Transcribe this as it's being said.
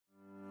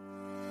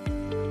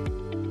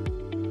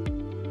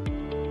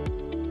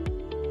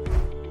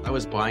I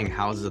was buying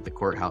houses at the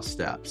courthouse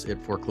steps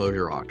at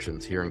foreclosure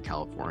auctions here in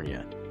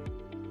California.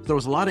 So there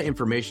was a lot of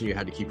information you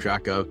had to keep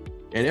track of.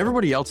 And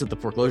everybody else at the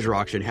foreclosure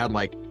auction had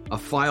like a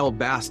file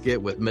basket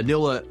with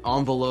manila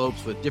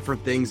envelopes with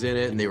different things in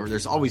it. And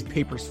there's always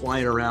papers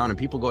flying around and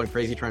people going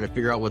crazy trying to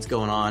figure out what's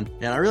going on.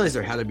 And I realized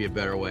there had to be a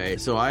better way.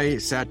 So I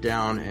sat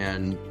down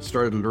and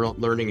started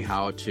learning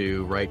how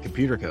to write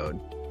computer code.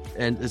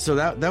 And so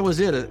that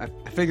was it.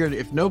 I figured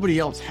if nobody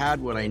else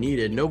had what I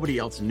needed, nobody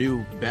else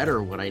knew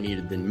better what I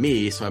needed than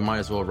me. So I might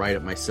as well write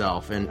it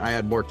myself. And I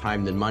had more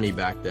time than money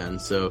back then.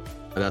 So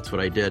that's what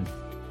I did.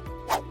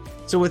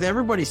 So with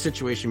everybody's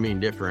situation being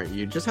different,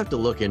 you just have to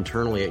look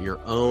internally at your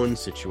own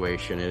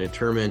situation and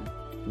determine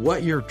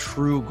what your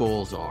true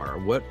goals are.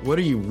 What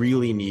do you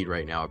really need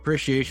right now?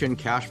 Appreciation,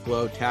 cash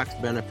flow, tax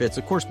benefits.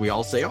 Of course, we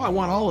all say, I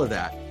want all of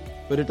that.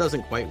 But it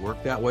doesn't quite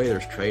work that way.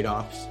 There's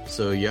trade-offs.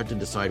 So you have to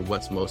decide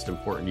what's most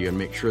important to you and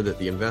make sure that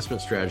the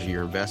investment strategy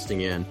you're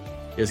investing in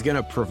is going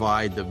to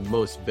provide the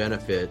most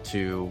benefit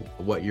to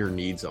what your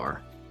needs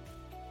are.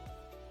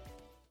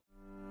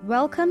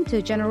 Welcome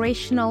to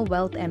Generational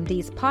Wealth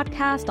MD's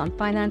podcast on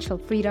financial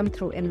freedom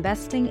through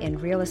investing in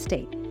real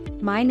estate.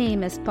 My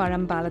name is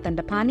Param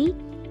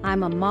Balathandapani.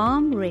 I'm a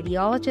mom,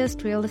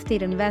 radiologist, real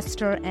estate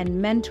investor,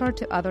 and mentor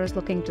to others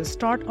looking to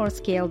start or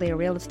scale their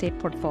real estate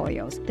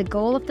portfolios. The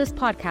goal of this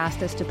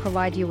podcast is to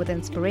provide you with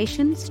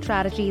inspiration,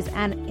 strategies,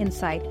 and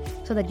insight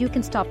so that you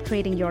can stop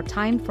trading your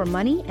time for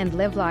money and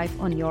live life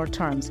on your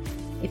terms.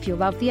 If you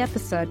love the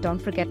episode, don't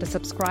forget to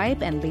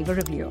subscribe and leave a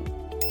review.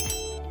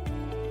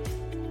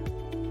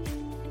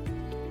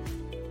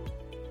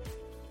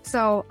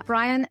 So,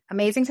 Brian,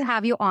 amazing to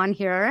have you on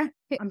here.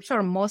 I'm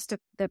sure most of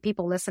the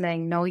people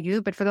listening know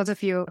you, but for those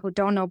of you who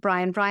don't know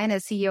Brian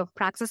is CEO of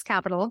Praxis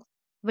Capital,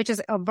 which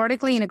is a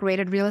vertically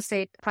integrated real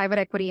estate private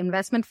equity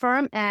investment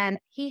firm. And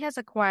he has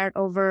acquired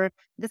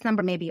this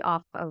number may be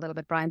off a little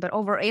bit, Brian, but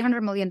over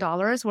 $800 million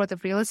worth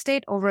of real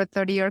estate over a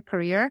 30-year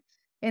career,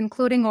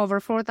 including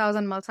over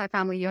 4,000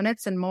 multifamily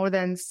units and more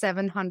than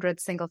 700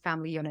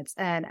 single-family units.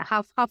 And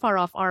how far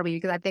off are we?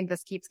 Because I think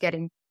this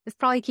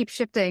probably keeps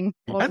shifting.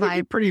 I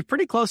think you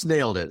pretty close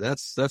nailed it.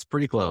 That's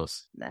pretty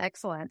close.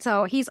 Excellent.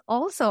 So he's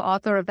also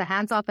author of The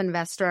Hands-Off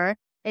Investor.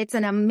 It's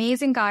an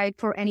amazing guide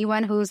for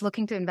anyone who's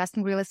looking to invest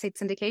in real estate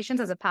syndications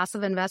as a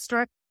passive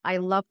investor. I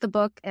love the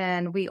book,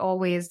 and we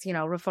always,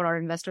 refer our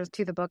investors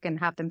to the book and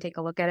have them take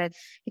a look at it.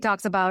 He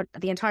talks about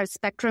the entire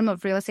spectrum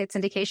of real estate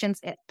syndications,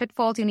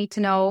 pitfalls you need to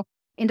know,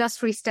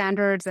 industry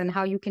standards, and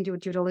how you can do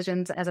due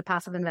diligence as a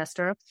passive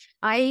investor.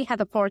 I had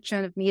the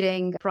fortune of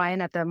meeting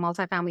Brian at the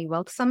Multifamily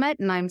Wealth Summit,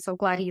 and I'm so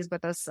glad he's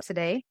with us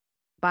today.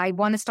 I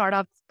want to start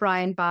off,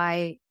 Brian,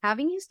 by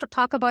having you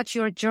talk about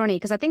your journey,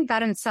 because I think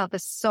that in itself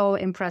is so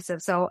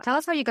impressive. So tell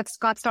us how you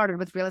got started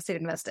with real estate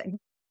investing.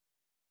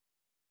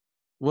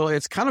 Well,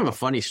 it's kind of a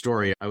funny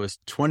story. I was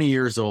 20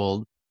 years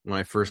old when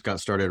I first got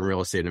started in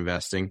real estate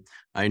investing.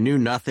 I knew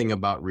nothing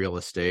about real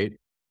estate.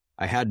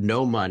 I had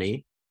no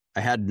money. I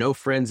had no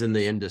friends in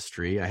the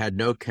industry. I had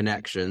no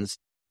connections.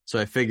 So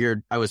I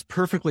figured I was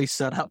perfectly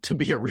set up to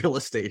be a real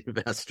estate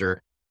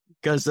investor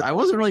because I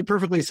wasn't really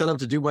perfectly set up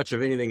to do much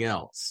of anything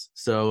else.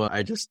 So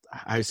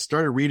I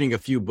started reading a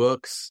few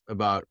books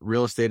about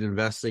real estate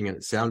investing, and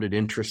it sounded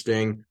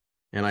interesting.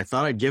 And I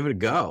thought I'd give it a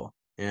go.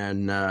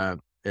 And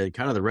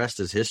kind of the rest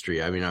is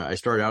history. I mean, I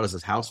started out as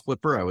a house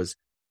flipper. I was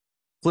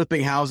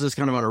flipping houses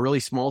kind of on a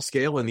really small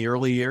scale in the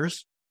early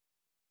years,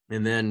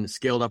 and then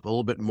scaled up a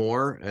little bit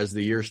more as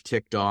the years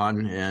ticked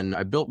on. And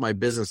I built my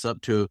business up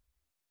to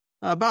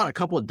about a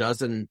couple of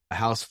dozen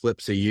house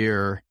flips a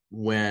year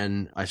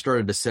when I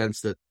started to sense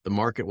that the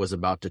market was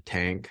about to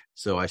tank.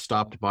 So I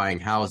stopped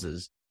buying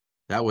houses.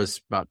 That was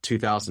about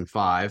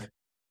 2005.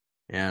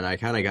 And I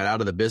kind of got out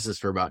of the business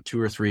for about 2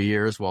 or 3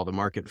 years while the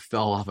market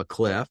fell off a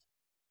cliff,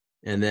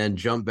 and then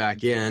jumped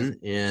back in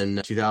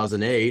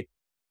 2008.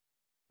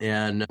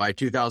 And by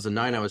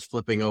 2009, I was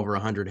flipping over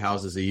 100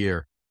 houses a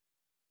year.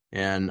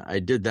 And I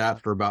did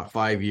that for about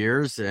 5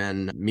 years.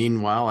 And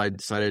meanwhile, I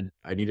decided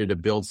I needed to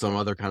build some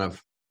other kind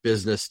of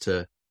business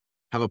to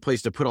have a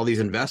place to put all these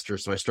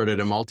investors. So I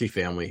started a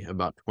multifamily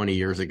about 20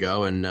 years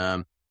ago, and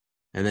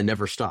then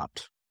never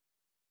stopped.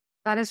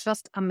 That is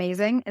just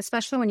amazing,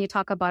 especially when you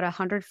talk about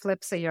 100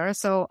 flips a year.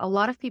 So a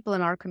lot of people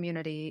in our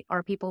community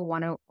are people who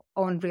want to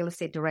own real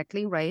estate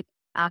directly, right?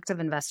 Active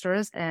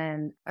investors.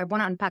 And I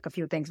want to unpack a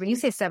few things. When you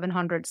say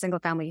 700 single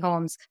family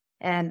homes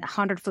and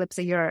 100 flips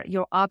a year,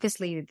 you're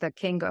obviously the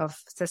king of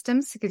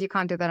systems, because you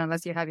can't do that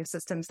unless you have your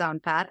systems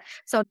down pat.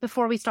 So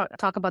before we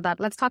talk about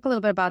that, let's talk a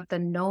little bit about the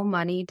no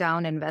money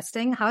down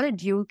investing. How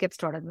did you get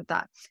started with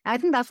that? I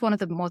think that's one of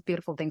the most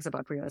beautiful things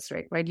about real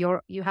estate, right?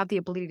 You have the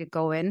ability to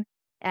go in,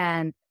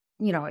 and,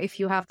 if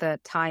you have the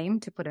time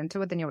to put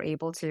into it, then you're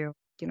able to,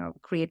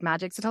 create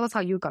magic. So tell us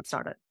how you got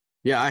started.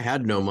 Yeah, I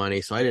had no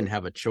money, so I didn't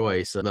have a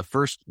choice. The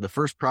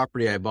first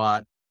property I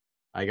bought,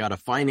 I got a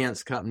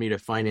finance company to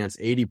finance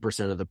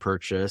 80% of the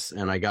purchase,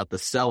 and I got the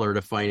seller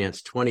to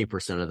finance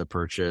 20% of the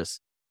purchase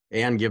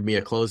and give me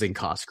a closing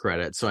cost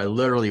credit. So I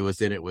literally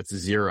was in it with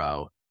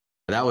zero.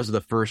 That was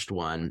the first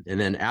one. And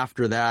then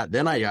after that,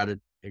 then I got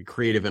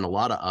creative in a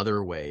lot of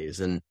other ways.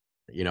 And,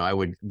 I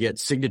would get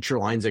signature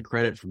lines of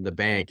credit from the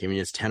bank. I mean,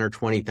 it's $10,000 or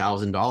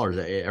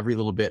 $20,000. Every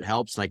little bit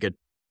helps. And I could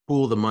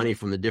pool the money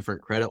from the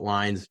different credit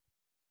lines.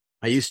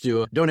 I used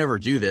to, don't ever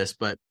do this,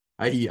 but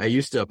I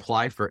used to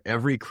apply for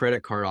every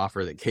credit card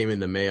offer that came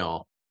in the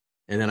mail.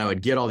 And then I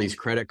would get all these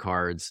credit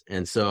cards.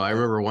 And so I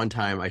remember one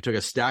time I took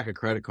a stack of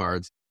credit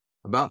cards,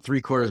 about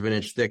 3/4 of an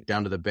inch thick,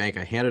 down to the bank.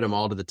 I handed them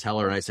all to the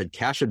teller and I said,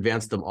 cash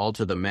advance them all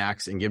to the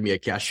max and give me a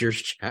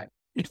cashier's check.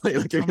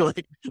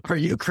 Like, are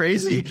you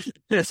crazy?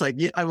 It's like,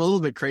 yeah, I'm a little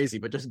bit crazy,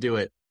 but just do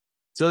it.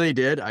 So they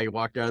did. I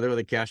walked out of there with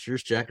a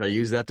cashier's check. I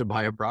used that to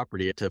buy a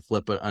property, to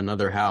flip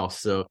another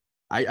house. So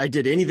I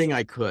did anything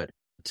I could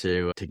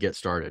to get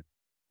started.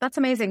 That's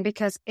amazing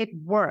because it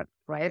worked,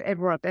 right? It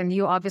worked. And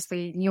you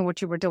obviously knew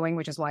what you were doing,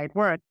 which is why it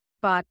worked.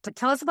 But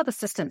tell us about the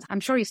systems. I'm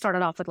sure you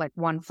started off with like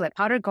one flip.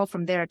 How did it go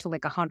from there to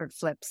like 100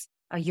 flips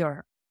a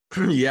year?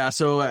 Yeah.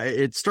 So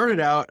it started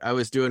out, I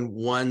was doing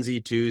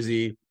onesie,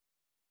 twosie.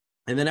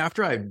 And then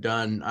after I've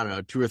done, I don't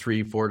know, 2 or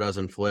 3, 4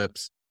 dozen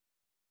flips,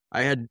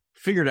 I had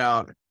figured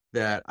out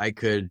that I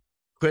could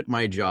quit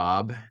my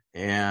job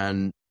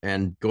and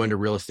go into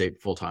real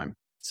estate full time.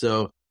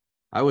 So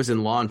I was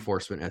in law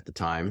enforcement at the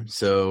time.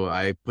 So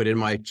I put in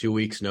my 2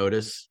 weeks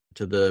notice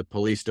to the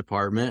police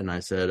department. And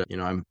I said,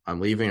 I'm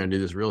leaving. I do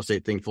this real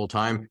estate thing full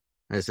time.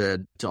 I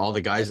said to all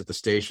the guys at the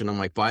station, I'm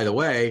like, by the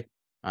way,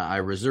 I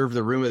reserved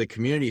the room at the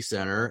community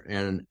center.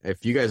 And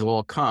if you guys will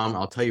all come,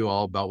 I'll tell you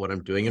all about what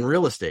I'm doing in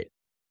real estate.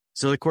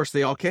 So of course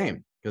they all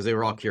came because they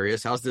were all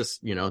curious. How's this,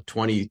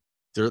 20,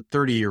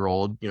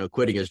 30-year-old,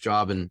 quitting his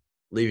job and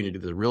leaving to do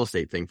the real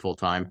estate thing full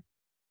time.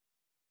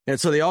 And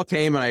so they all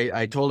came and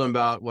I told them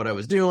about what I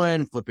was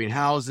doing, flipping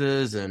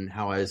houses and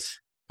how I was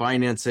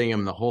financing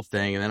them, the whole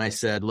thing. And then I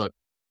said, look,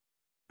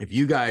 if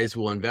you guys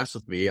will invest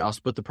with me, I'll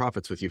split the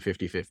profits with you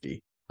 50-50.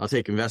 I'll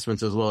take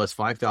investments as low as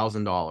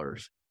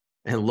 $5,000.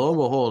 And lo and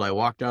behold, I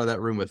walked out of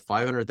that room with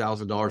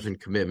 $500,000 in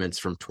commitments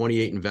from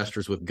 28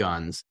 investors with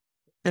guns.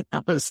 And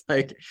I was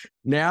like,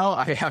 now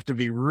I have to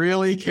be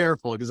really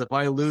careful because if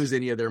I lose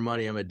any of their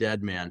money, I'm a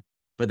dead man.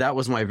 But that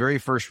was my very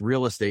first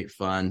real estate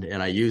fund.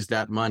 And I used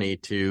that money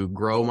to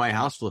grow my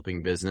house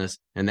flipping business.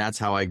 And that's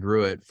how I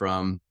grew it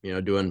from,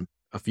 doing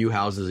a few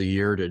houses a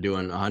year to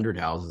doing 100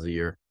 houses a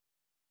year.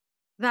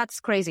 That's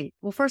crazy.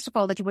 Well, first of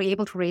all, that you were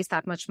able to raise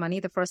that much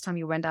money the first time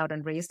you went out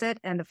and raised it.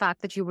 And the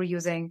fact that you were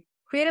using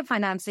creative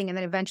financing and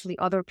then eventually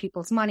other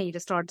people's money to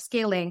start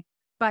scaling.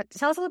 But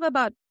tell us a little bit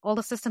about all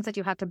the systems that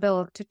you had to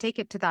build to take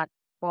it to that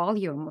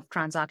volume of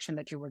transaction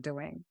that you were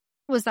doing.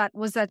 Was that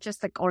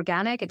just like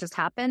organic? It just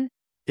happened?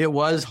 It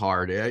was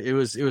hard. It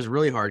was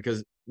really hard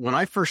because when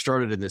I first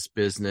started in this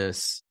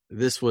business,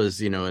 this was,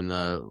 in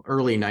the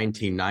early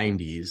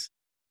 1990s.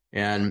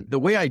 And the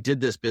way I did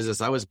this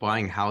business, I was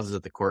buying houses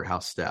at the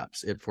courthouse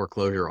steps at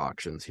foreclosure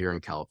auctions here in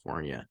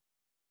California.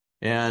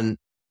 And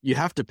you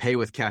have to pay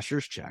with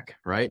cashier's check,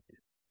 right?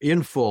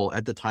 In full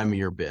at the time of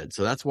your bid.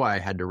 So that's why I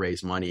had to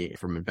raise money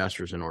from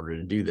investors in order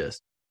to do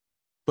this.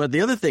 But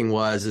the other thing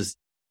is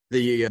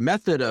the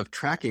method of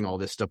tracking all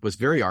this stuff was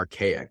very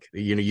archaic.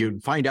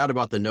 You'd find out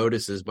about the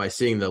notices by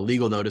seeing the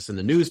legal notice in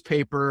the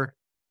newspaper.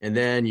 And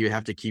then you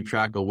have to keep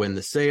track of when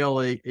the sale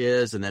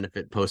is. And then if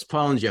it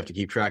postpones, you have to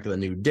keep track of the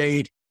new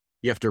date.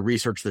 You have to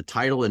research the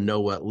title and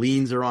know what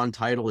liens are on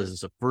title. Is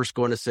this a first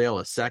going to sale,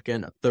 a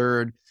second, a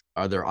third?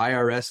 Are there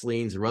IRS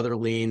liens or other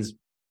liens?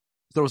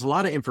 There was a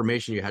lot of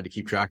information you had to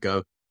keep track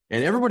of.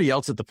 And everybody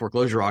else at the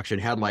foreclosure auction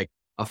had like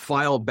a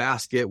file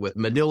basket with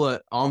manila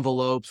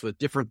envelopes with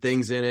different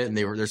things in it. And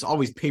there's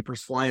always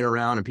papers flying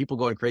around and people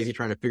going crazy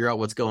trying to figure out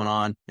what's going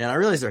on. And I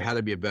realized there had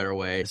to be a better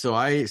way. So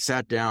I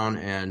sat down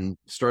and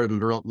started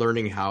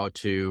learning how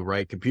to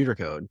write computer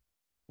code.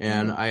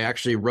 And I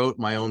actually wrote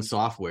my own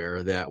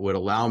software that would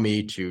allow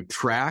me to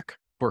track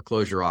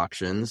foreclosure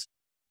auctions,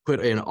 put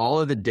in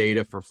all of the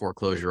data for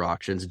foreclosure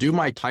auctions, do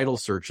my title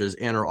searches,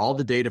 enter all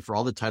the data for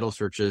all the title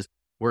searches,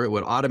 where it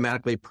would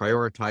automatically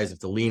prioritize if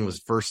the lien was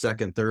first,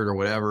 second, third, or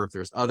whatever. If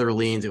there's other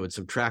liens, it would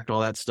subtract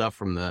all that stuff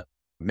from the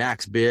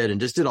max bid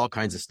and just did all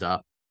kinds of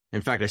stuff.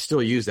 In fact, I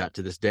still use that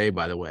to this day,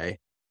 by the way.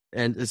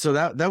 And so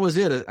that was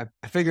it.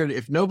 I figured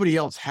if nobody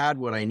else had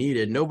what I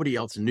needed, nobody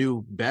else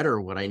knew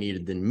better what I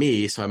needed than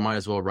me. So I might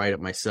as well write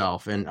it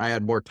myself. And I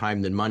had more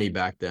time than money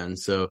back then.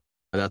 So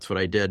that's what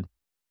I did.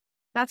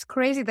 That's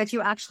crazy that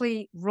you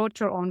actually wrote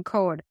your own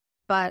code.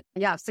 But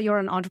yeah, so you're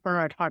an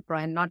entrepreneur at heart,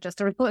 Brian, not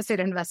just a real estate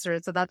investor.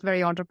 So that's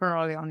very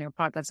entrepreneurial on your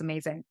part. That's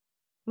amazing.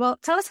 Well,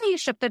 tell us how you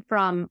shifted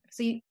from,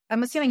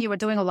 I'm assuming you were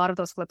doing a lot of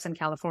those flips in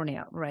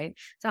California, right?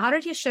 So how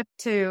did you shift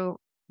to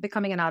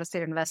becoming an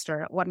out-of-state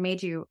investor? What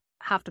made you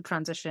have to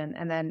transition?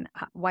 And then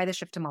why the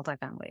shift to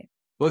multifamily?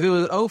 Well, if it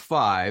was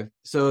 2005,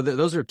 so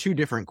those are two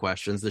different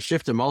questions. The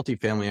shift to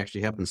multifamily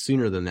actually happened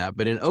sooner than that.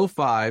 But in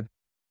 2005,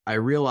 I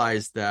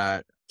realized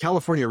that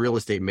California real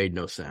estate made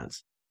no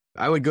sense.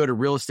 I would go to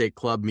real estate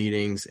club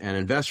meetings and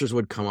investors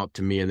would come up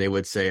to me and they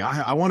would say,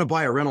 I want to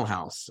buy a rental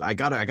house. I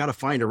gotta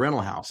find a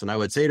rental house. And I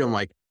would say to them,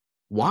 like,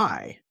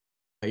 why?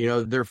 They're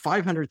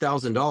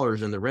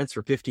 $500,000 and the rents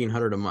are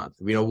 $1,500 a month.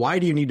 Why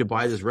do you need to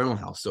buy this rental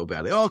house so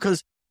badly? Oh,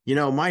 because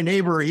my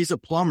neighbor, he's a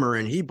plumber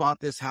and he bought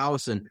this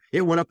house and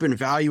it went up in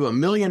value $1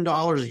 million.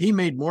 He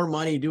made more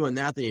money doing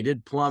that than he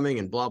did plumbing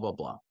and blah, blah,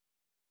 blah.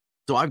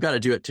 So I've got to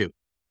do it too.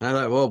 And I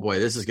thought, oh boy,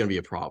 this is going to be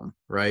a problem,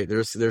 right?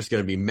 There's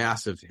going to be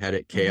massive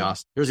headache,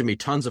 chaos. There's going to be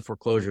tons of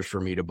foreclosures for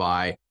me to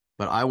buy,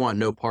 but I want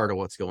no part of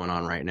what's going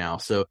on right now.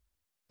 So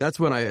that's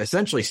when I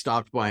essentially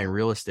stopped buying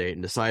real estate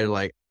and decided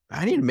like,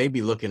 I need to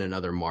maybe look in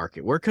another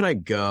market. Where could I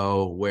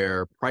go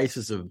where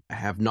prices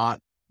have not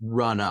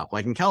run up?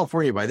 Like in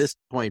California, by this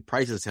point,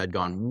 prices had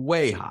gone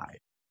way high.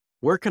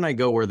 Where can I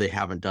go where they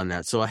haven't done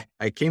that? So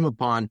I came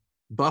upon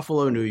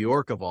Buffalo, New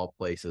York, of all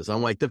places.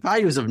 I'm like, the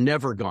values have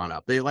never gone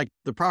up. The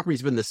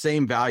property's been the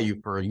same value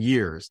for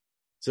years.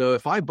 So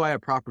if I buy a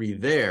property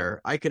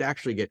there, I could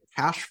actually get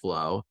cash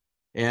flow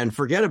and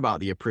forget about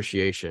the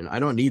appreciation. I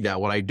don't need that.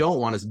 What I don't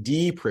want is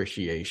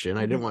depreciation.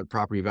 I didn't want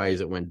property values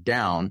that went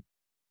down.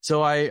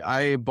 So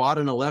I bought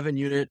an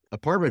 11-unit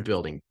apartment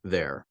building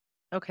there.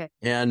 Okay.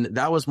 And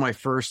that was my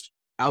first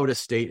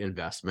out-of-state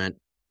investment.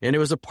 And it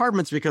was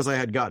apartments because I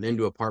had gotten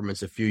into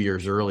apartments a few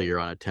years earlier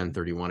on a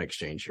 1031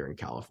 exchange here in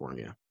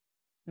California.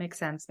 Makes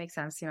sense.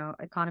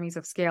 Economies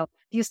of scale.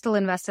 Do you still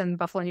invest in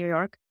Buffalo, New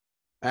York?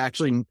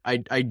 Actually,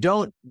 I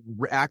don't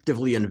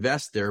actively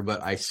invest there,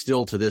 but I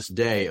still to this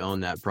day own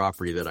that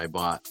property that I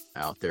bought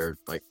out there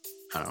like,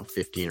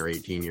 15 or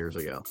 18 years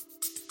ago.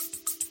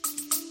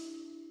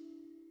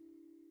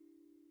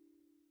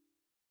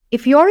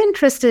 If you're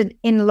interested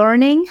in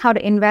learning how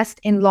to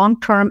invest in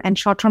long-term and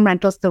short-term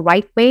rentals the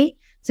right way,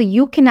 so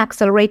you can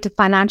accelerate to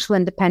financial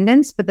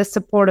independence with the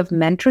support of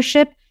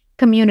mentorship,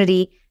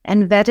 community,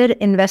 and vetted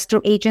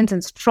investor agents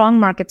in strong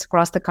markets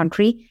across the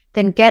country,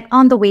 then get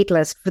on the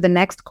waitlist for the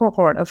next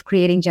cohort of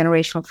Creating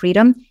Generational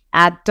Freedom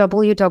at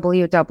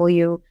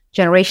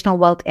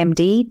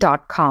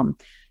www.generationalwealthmd.com.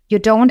 You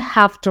don't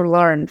have to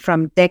learn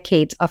from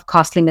decades of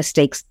costly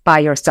mistakes by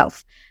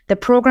yourself. The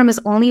program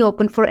is only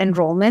open for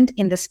enrollment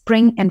in the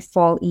spring and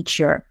fall each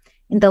year.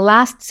 In the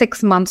last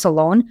 6 months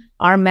alone,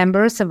 our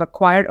members have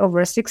acquired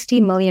over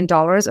 $60 million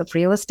of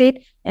real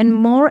estate, and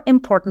more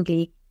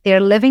importantly, they're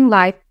living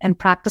life and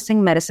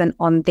practicing medicine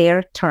on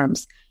their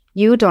terms.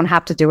 You don't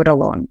have to do it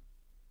alone.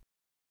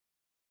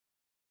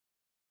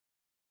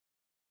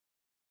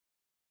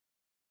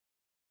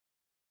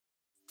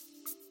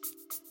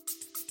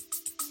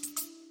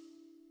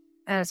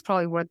 And it's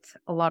probably worth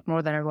a lot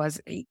more than it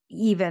was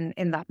even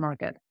in that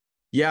market.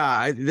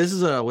 Yeah, this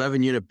is an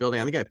 11-unit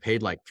building. I think I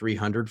paid like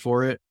 $300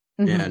 for it.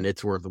 And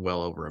it's worth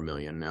well over $1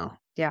 million now.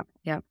 Yeah.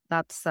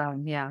 That's,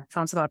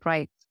 sounds about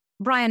right.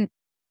 Brian,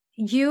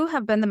 you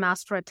have been the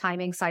master at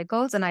timing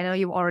cycles, and I know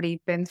you've already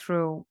been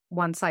through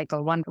one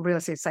real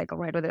estate cycle,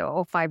 right, with the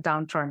 2005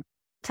 downturn.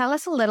 Tell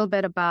us a little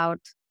bit about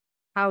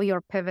how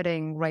you're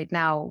pivoting right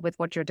now with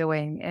what you're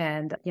doing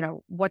and,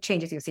 what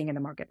changes you're seeing in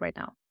the market right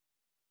now.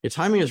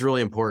 Timing is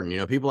really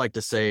important. People like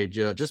to say,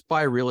 just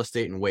buy real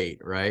estate and wait,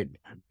 right?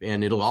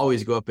 And it'll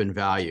always go up in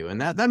value. And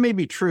that may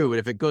be true, but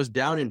if it goes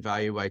down in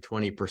value by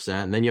 20%,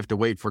 and then you have to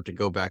wait for it to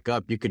go back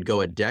up, you could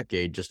go a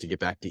decade just to get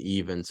back to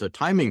even. So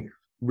timing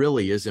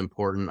really is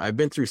important. I've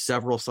been through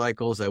several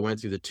cycles. I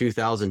went through the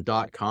 2000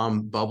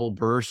 .com bubble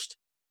burst,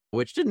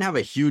 which didn't have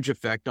a huge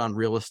effect on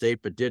real estate,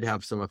 but did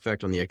have some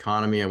effect on the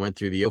economy. I went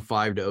through the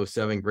 2005 to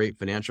 2007 great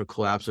financial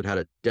collapse that had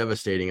a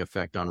devastating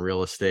effect on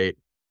real estate.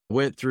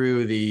 Went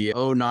through the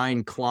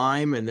 2009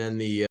 climb and then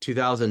the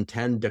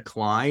 2010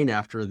 decline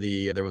after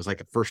there was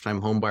like a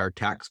first-time homebuyer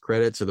tax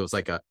credit. So there was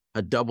like a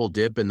double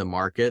dip in the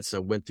market.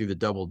 So went through the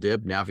double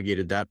dip,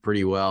 navigated that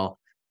pretty well.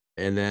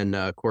 And then,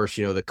 of course,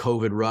 the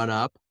COVID run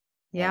up.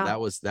 Yeah, that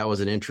was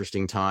an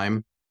interesting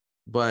time.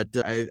 But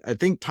I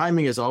think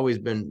timing has always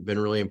been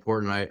really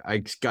important.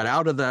 I got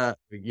out of the,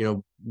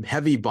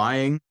 heavy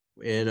buying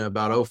in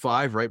about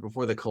 2005, right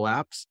before the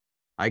collapse.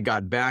 I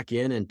got back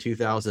in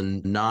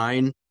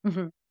 2009.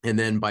 And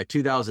then by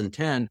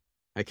 2010,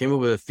 I came up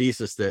with a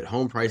thesis that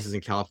home prices in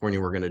California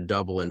were going to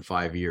double in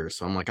 5 years.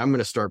 So I'm like, I'm going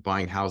to start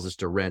buying houses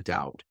to rent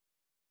out.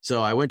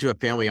 So I went to a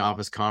family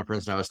office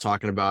conference and I was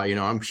talking about,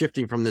 I'm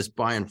shifting from this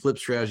buy and flip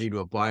strategy to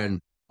a buy and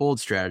hold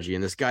strategy.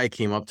 And this guy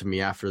came up to me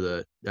after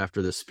the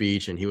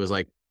speech and he was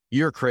like,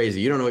 "You're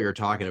crazy. You don't know what you're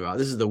talking about.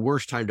 This is the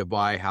worst time to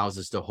buy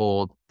houses to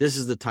hold. This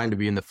is the time to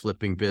be in the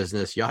flipping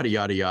business, yada,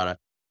 yada, yada."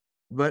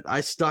 But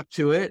I stuck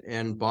to it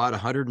and bought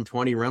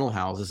 120 rental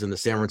houses in the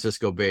San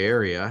Francisco Bay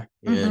Area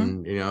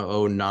in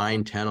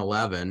 09, 10,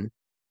 11,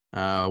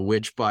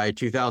 which by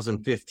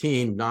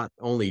 2015 not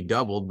only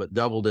doubled, but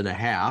doubled in a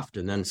half,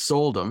 and then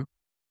sold them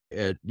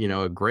at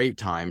a great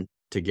time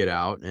to get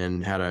out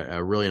and had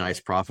a really nice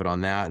profit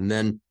on that. And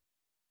then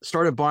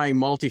started buying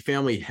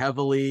multifamily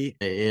heavily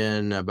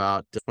in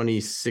about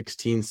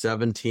 2016,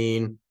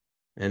 17.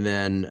 And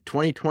then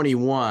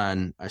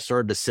 2021, I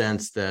started to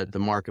sense that the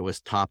market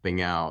was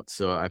topping out.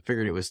 So I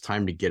figured it was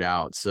time to get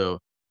out. So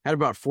I had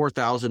about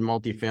 4,000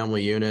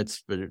 multifamily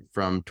units, but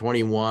from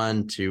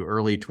 21 to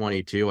early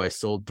 22, I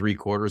sold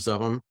 3/4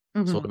 of them.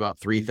 Sold about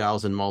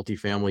 3,000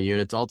 multifamily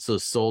units. Also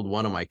sold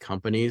one of my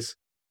companies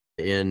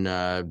in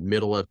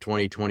middle of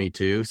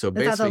 2022. So Is that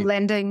basically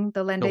the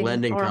the lending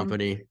lending arm?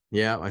 company.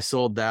 Yeah, I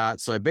sold that.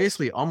 So I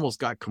basically almost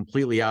got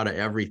completely out of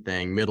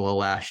everything middle of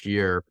last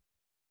year.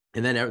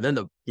 And then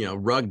the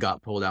rug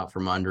got pulled out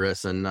from under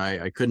us, and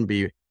I couldn't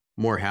be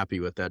more happy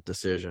with that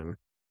decision.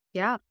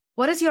 Yeah.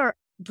 What does your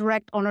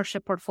direct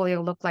ownership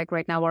portfolio look like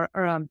right now? Or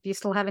do you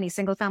still have any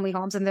single family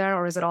homes in there,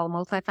 or is it all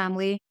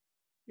multifamily?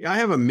 Yeah, I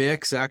have a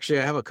mix. Actually,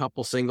 I have a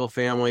couple single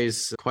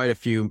families, quite a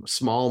few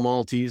small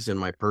multis in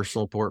my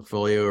personal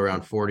portfolio,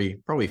 around 40,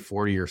 probably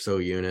 40 or so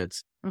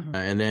units. Mhm.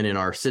 And then in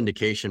our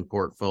syndication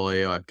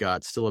portfolio, I've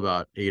got still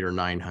about 800 or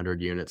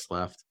 900 units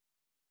left.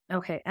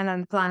 Okay. And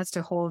then the plan is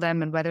to hold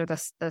them and weather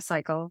the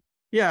cycle.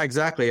 Yeah,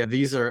 exactly.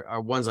 These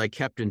are ones I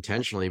kept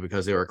intentionally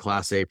because they were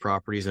Class A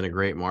properties in a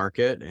great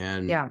market,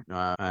 Yeah.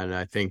 and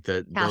I think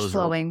that Cash those are,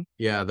 flowing.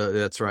 yeah,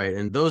 that's right,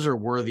 and those are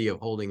worthy of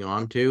holding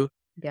on to.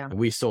 Yeah.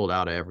 We sold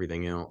out of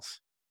everything else.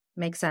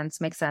 Makes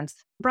sense. Makes sense.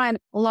 Brian,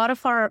 a lot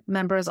of our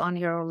members on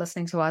here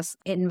listening to us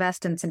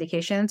invest in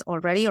syndications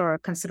already or are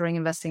considering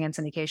investing in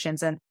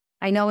syndications. And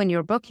I know in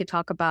your book, you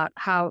talk about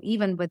how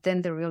even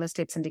within the real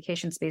estate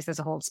syndication space, there's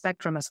a whole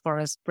spectrum as far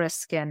as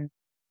risk and,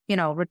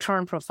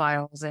 return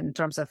profiles in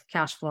terms of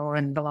cash flow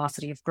and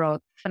velocity of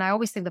growth. And I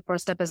always think the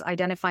first step is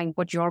identifying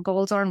what your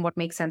goals are and what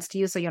makes sense to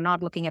you. So you're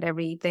not looking at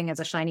everything as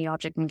a shiny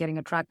object and getting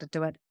attracted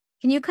to it.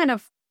 Can you kind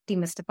of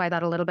demystify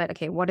that a little bit?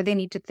 Okay, what do they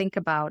need to think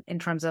about in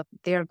terms of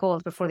their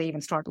goals before they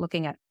even start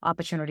looking at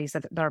opportunities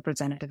that are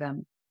presented to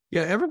them?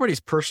 Yeah,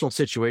 everybody's personal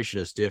situation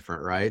is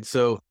different, right?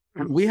 So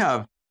we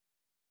have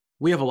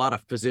a lot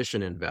of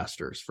physician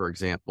investors, for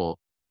example,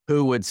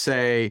 who would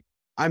say,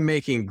 I'm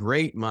making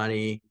great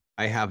money.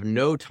 I have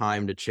no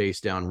time to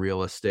chase down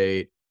real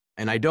estate,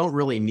 and I don't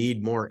really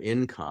need more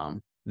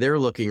income. They're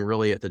looking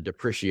really at the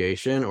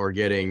depreciation or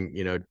getting,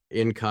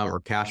 income or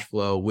cash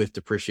flow with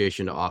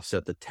depreciation to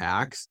offset the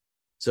tax.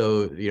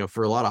 So,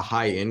 for a lot of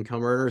high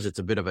income earners, it's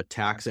a bit of a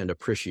tax and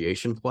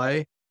appreciation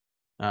play.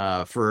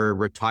 For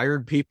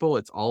retired people,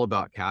 it's all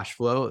about cash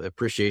flow.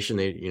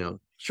 Appreciation,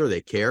 sure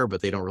they care,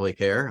 but they don't really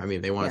care. I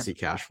mean, they want to see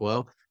cash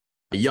flow.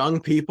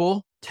 Young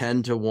people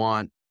tend to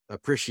want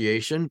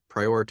appreciation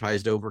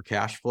prioritized over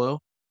cash flow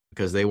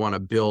because they want to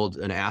build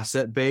an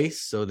asset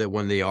base so that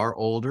when they are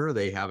older,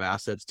 they have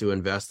assets to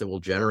invest that will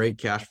generate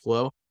cash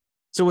flow.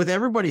 So with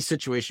everybody's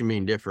situation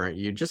being different,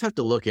 you just have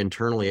to look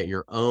internally at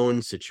your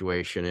own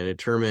situation and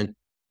determine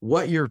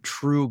what your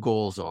true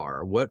goals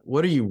are. What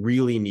do you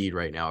really need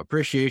right now?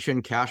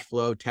 Appreciation, cash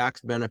flow,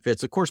 tax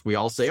benefits. Of course, we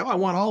all say, oh, I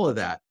want all of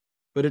that.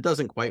 But it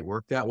doesn't quite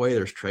work that way.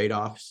 There's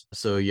trade-offs.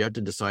 So you have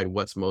to decide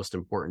what's most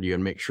important to you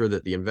and make sure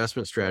that the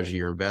investment strategy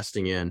you're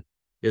investing in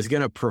is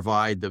going to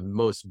provide the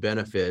most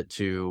benefit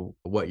to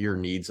what your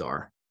needs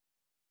are.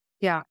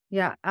 Yeah,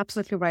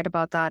 absolutely right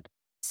about that.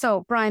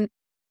 So, Brian,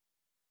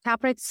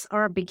 cap rates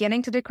are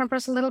beginning to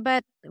decompress a little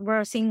bit.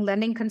 We're seeing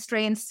lending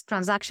constraints,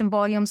 transaction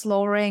volumes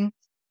lowering.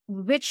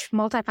 Which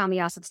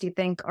multifamily assets do you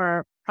think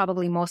are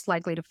probably most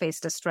likely to face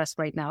distress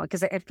right now?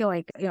 Because I feel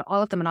like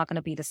all of them are not going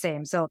to be the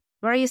same. So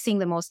where are you seeing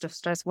the most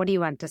distress? What do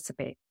you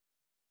anticipate?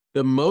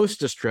 The most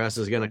distress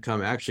is going to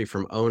come actually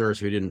from owners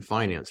who didn't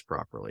finance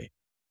properly.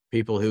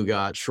 People who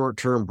got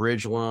short-term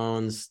bridge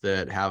loans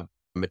that have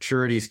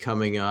maturities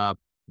coming up,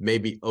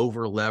 maybe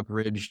over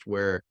leveraged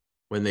where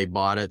when they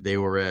bought it, they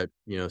were at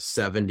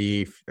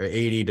 70 or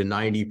 80 to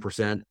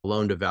 90%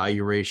 loan to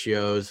value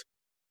ratios.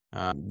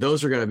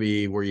 Those are going to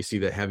be where you see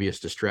the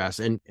heaviest distress,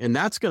 and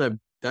that's going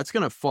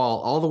to fall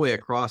all the way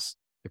across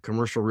the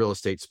commercial real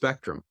estate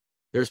spectrum.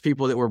 There's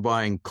people that were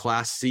buying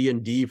Class C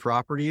and D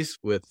properties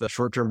with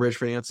short-term bridge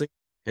financing,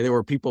 and there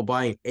were people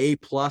buying A+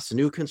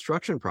 new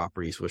construction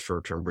properties with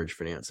short-term bridge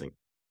financing.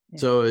 Yeah.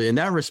 So in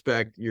that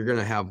respect, you're going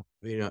to have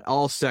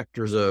all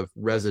sectors of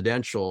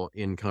residential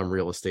income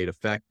real estate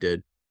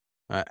affected.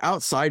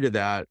 Outside of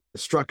that,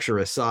 structure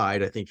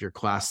aside, I think your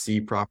Class C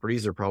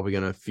properties are probably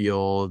going to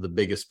feel the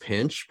biggest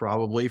pinch,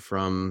 probably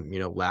from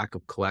lack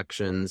of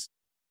collections.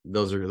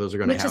 Those are going to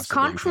have which is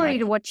contrary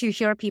to what you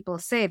hear people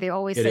say. They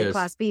always say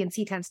Class B and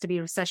C tends to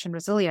be recession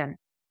resilient.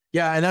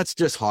 Yeah, and that's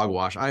just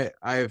hogwash. I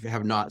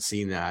have not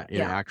seen that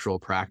in actual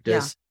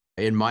practice.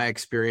 Yeah. In my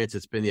experience,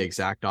 it's been the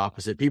exact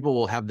opposite. People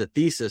will have the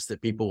thesis that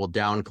people will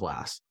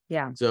downclass.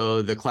 Yeah.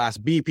 So the Class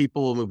B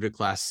people will move to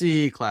Class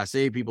C, Class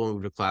A people will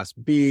move to Class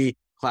B.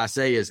 Class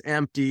A is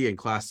empty and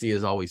Class C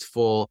is always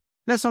full.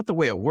 That's not the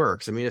way it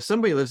works. I mean, if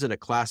somebody lives in a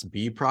Class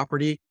B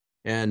property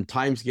and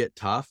times get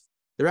tough,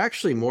 they're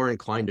actually more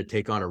inclined to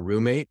take on a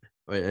roommate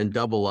and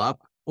double up,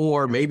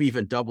 or maybe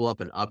even double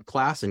up an up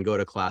class and go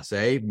to Class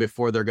A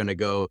before they're going to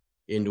go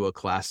into a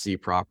Class C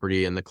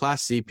property. And the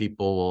Class C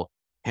people will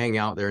hang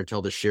out there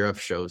until the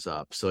sheriff shows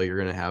up. So you're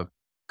going to have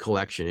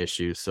collection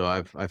issues. So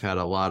I've had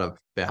a lot of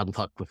bad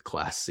luck with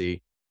Class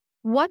C.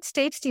 What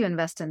states do you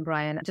invest in,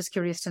 Brian? Just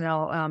curious to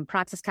know.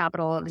 Praxis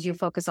Capital, do you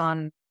focus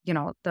on,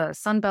 the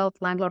Sun Belt,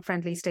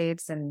 landlord-friendly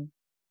states? And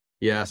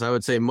yes, I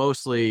would say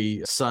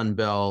mostly Sun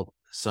Belt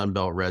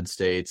red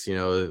states.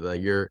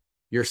 Your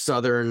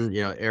southern,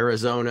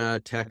 Arizona,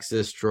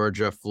 Texas,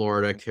 Georgia,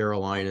 Florida,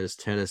 Carolinas,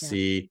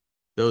 Tennessee.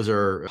 Those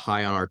are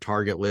high on our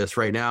target list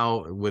right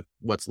now. With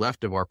what's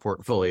left of our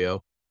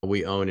portfolio,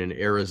 we own in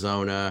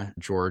Arizona,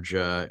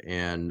 Georgia,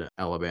 and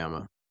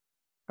Alabama.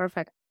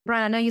 Perfect.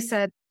 Brian, I know you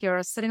said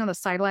you're sitting on the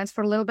sidelines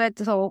for a little bit.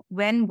 So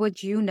when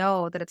would you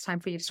know that it's time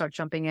for you to start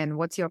jumping in?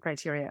 What's your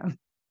criteria?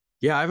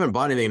 Yeah, I haven't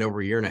bought anything in over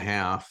a year and a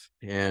half,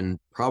 and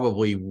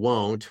probably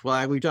won't.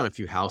 Well, we've done a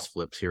few house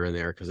flips here and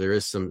there because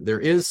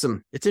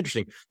it's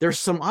interesting. There's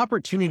some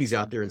opportunities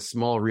out there in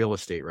small real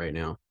estate right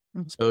now.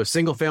 So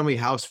single family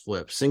house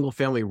flips, single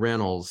family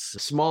rentals,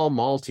 small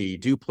multi,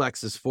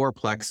 duplexes,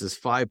 fourplexes,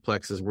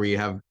 fiveplexes where you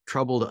have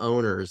troubled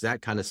owners,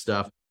 that kind of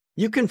stuff.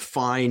 You can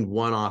find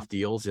one-off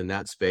deals in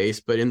that space,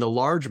 but in the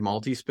large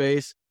multi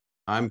space,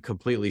 I'm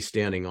completely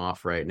standing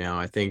off right now.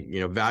 I think,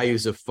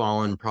 values have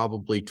fallen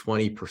probably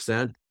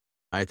 20%.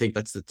 I think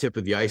that's the tip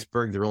of the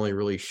iceberg. They're only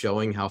really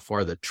showing how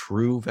far the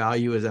true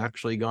value has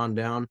actually gone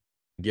down,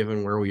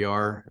 given where we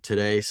are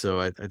today. So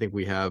I think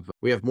we have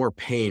more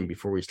pain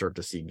before we start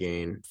to see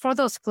gain. For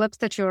those flips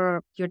that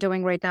you're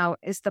doing right now,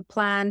 is the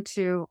plan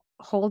to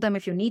hold them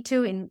if you need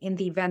to in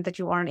the event that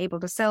you aren't able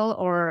to sell,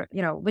 or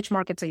which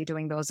markets are you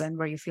doing those in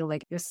where you feel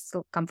like you're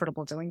still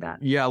comfortable doing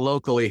that? Yeah,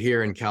 locally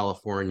here in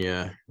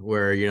California,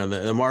 where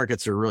the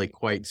markets are really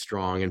quite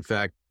strong. In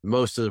fact,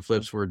 most of the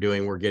flips we're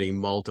doing, we're getting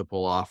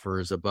multiple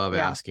offers above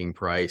asking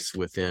price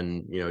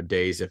within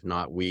days, if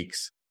not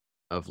weeks,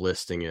 of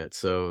listing it.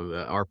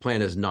 So our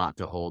plan is not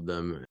to hold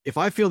them. If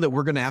I feel that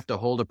we're going to have to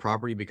hold a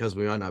property because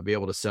we might not be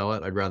able to sell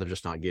it, I'd rather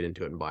just not get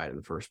into it and buy it in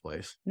the first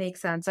place. Makes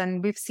sense.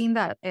 And we've seen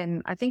that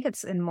I think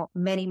it's in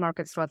many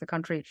markets throughout the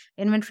country.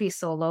 Inventory is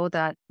so low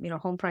that,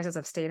 home prices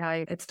have stayed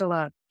high. It's still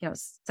a,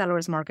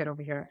 seller's market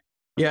over here.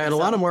 Yeah. In a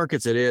lot of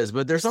markets it is,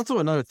 but there's also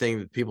another thing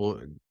that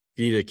people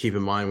need to keep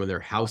in mind when they're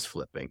house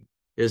flipping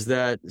is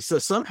that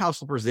some house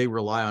flippers, they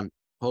rely on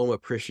home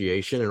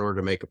appreciation in order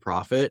to make a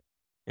profit.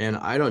 And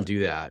I don't do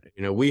that.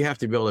 We have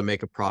to be able to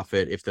make a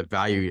profit if the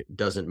value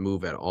doesn't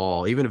move at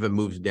all. Even if it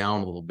moves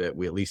down a little bit,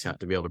 we at least have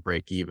to be able to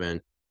break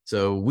even.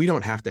 So we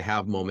don't have to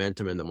have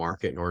momentum in the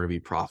market in order to be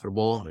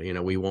profitable.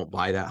 We won't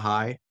buy that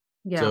high.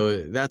 Yeah.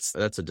 So that's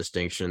a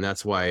distinction.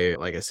 That's why,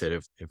 like I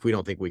said, if we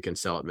don't think we can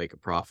sell it, make a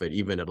profit,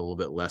 even at a little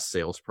bit less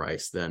sales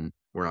price, then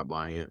we're not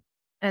buying it.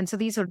 And so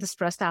these are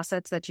distressed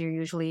assets that you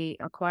usually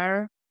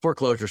acquire?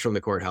 Foreclosures from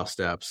the courthouse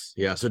steps.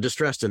 Yeah. So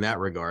distressed in that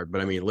regard.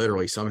 But I mean,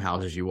 literally some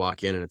houses you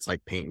walk in and it's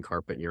like paint and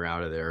carpet and you're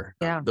out of there.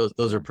 Yeah.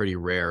 Those are pretty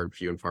rare,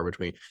 few and far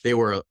between. They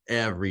were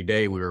every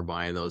day we were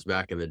buying those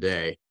back in the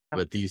day.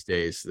 But these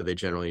days they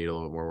generally need a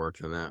little bit more work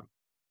than that.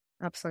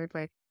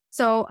 Absolutely.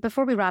 So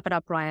before we wrap it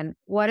up, Brian,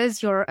 what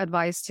is your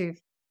advice to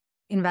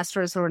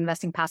investors who are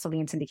investing passively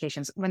in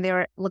syndications? When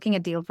they're looking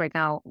at deals right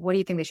now, what do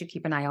you think they should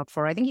keep an eye out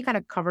for? I think you kind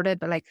of covered it,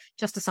 but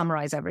just to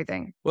summarize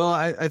everything. Well,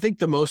 I think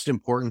the most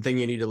important thing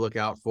you need to look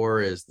out for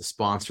is the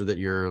sponsor that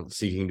you're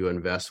seeking to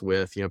invest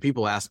with.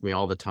 People ask me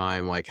all the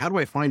time, how do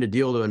I find a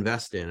deal to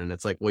invest in? And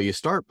it's well, you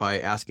start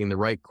by asking the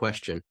right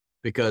question,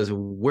 because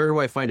where do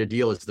I find a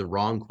deal is the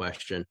wrong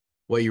question.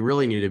 What you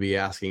really need to be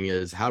asking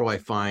is, how do I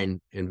find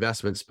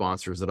investment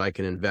sponsors that I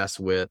can invest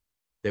with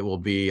that will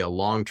be a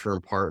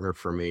long-term partner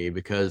for me?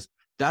 Because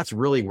that's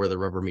really where the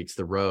rubber meets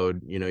the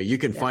road. You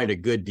can find a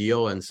good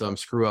deal and some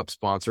screw up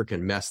sponsor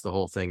can mess the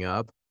whole thing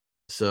up.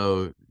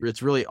 So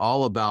it's really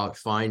all about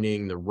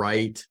finding the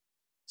right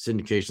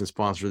syndication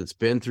sponsor that's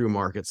been through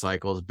market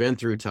cycles, been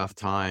through tough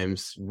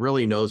times,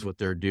 really knows what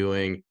they're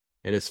doing,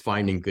 and is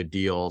finding good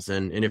deals.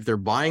 And if they're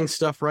buying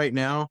stuff right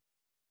now,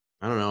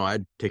 I don't know,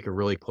 I'd take a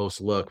really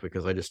close look,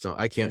 because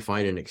I can't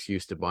find an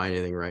excuse to buy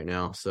anything right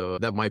now. So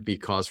that might be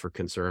cause for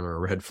concern or a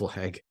red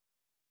flag.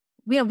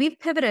 We've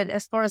pivoted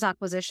as far as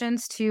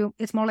acquisitions to,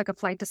 it's more like a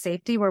flight to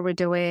safety where we're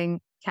doing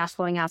cash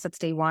flowing assets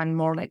day one,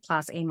 more like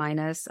class A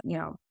minus,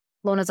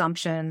 loan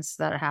assumptions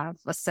that have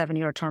a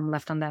 7-year term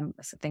left on them,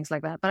 things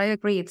like that. But I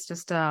agree, it's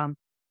just got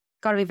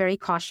to be very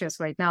cautious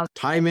right now.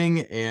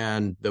 Timing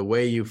and the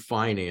way you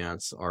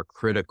finance are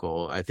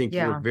critical. I think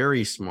you're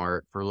very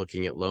smart for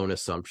looking at loan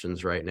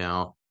assumptions right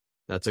now.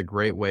 That's a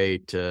great way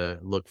to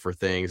look for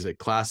things at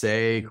class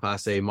A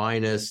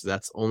minus.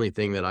 That's the only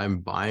thing that I'm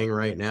buying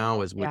right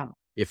now is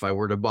if I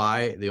were to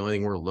buy, the only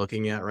thing we're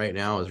looking at right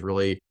now is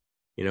really,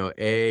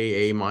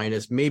 A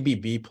minus, maybe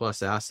B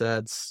plus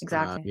assets.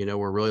 Exactly.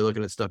 We're really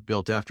looking at stuff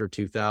built after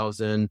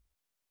 2000.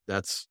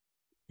 That's,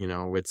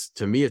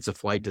 to me, it's a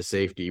flight to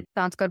safety.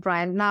 Sounds good,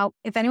 Brian. Now,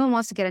 if anyone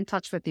wants to get in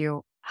touch with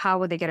you, how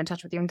would they get in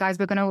touch with you? And guys,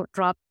 we're going to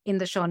drop in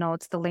the show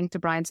notes the link to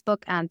Brian's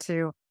book and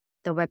to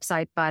the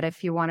website. But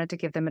if you wanted to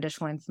give them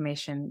additional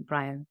information,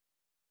 Brian.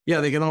 Yeah,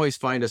 they can always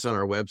find us on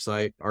our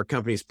website. Our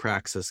company's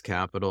Praxis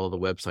Capital. The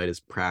website is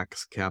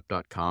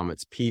praxcap.com.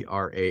 It's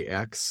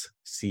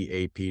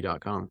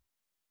praxcap.com.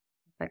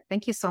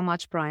 Thank you so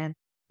much, Brian.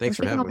 Thanks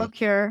for having me.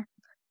 Here,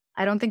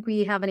 I don't think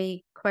we have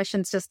any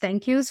questions, just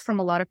thank yous from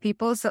a lot of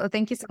people. So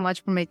thank you so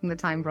much for making the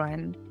time,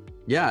 Brian.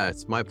 Yeah,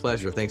 it's my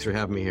pleasure. Thanks for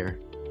having me here.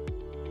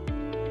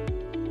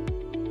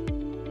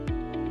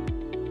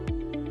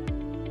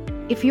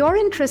 If you're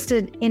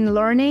interested in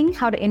learning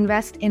how to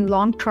invest in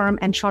long-term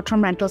and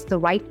short-term rentals the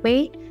right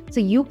way, so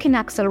you can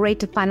accelerate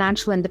to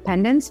financial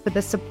independence with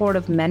the support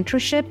of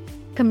mentorship,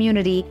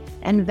 community,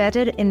 and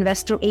vetted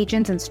investor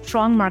agents in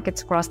strong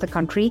markets across the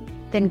country,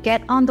 then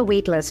get on the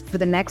waitlist for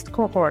the next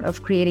cohort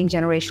of Creating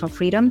Generational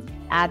Freedom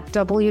at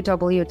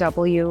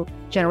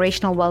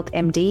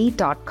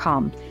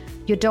www.generationalwealthmd.com.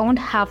 You don't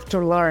have to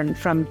learn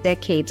from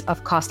decades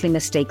of costly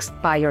mistakes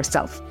by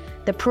yourself.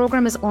 The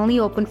program is only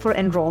open for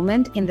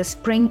enrollment in the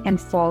spring and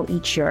fall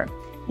each year.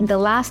 In the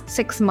last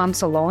 6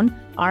 months alone,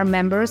 our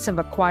members have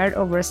acquired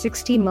over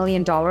 $60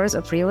 million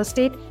of real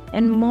estate,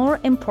 and more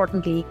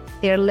importantly,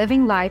 they're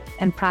living life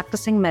and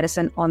practicing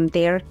medicine on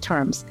their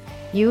terms.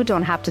 You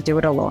don't have to do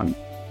it alone.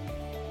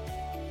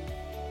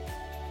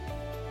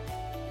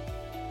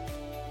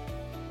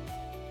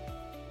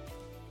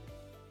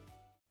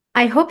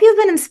 I hope you've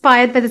been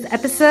inspired by this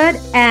episode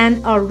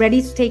and are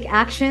ready to take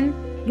action.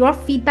 Your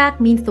feedback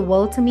means the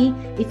world to me.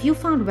 If you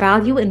found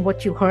value in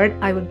what you heard,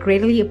 I would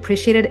greatly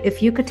appreciate it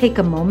if you could take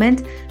a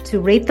moment to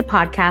rate the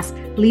podcast,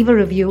 leave a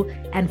review,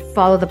 and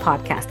follow the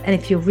podcast. And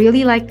if you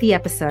really like the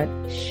episode,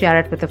 share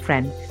it with a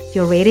friend.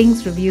 Your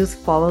ratings, reviews,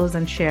 follows,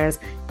 and shares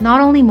not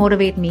only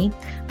motivate me,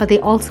 but they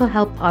also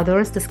help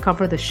others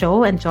discover the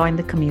show and join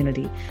the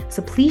community.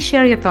 So please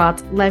share your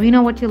thoughts. Let me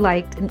know what you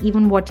liked and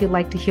even what you'd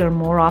like to hear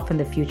more of in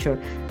the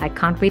future. I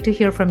can't wait to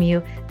hear from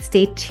you.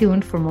 Stay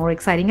tuned for more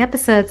exciting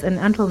episodes. And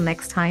until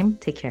next time,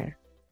 take care.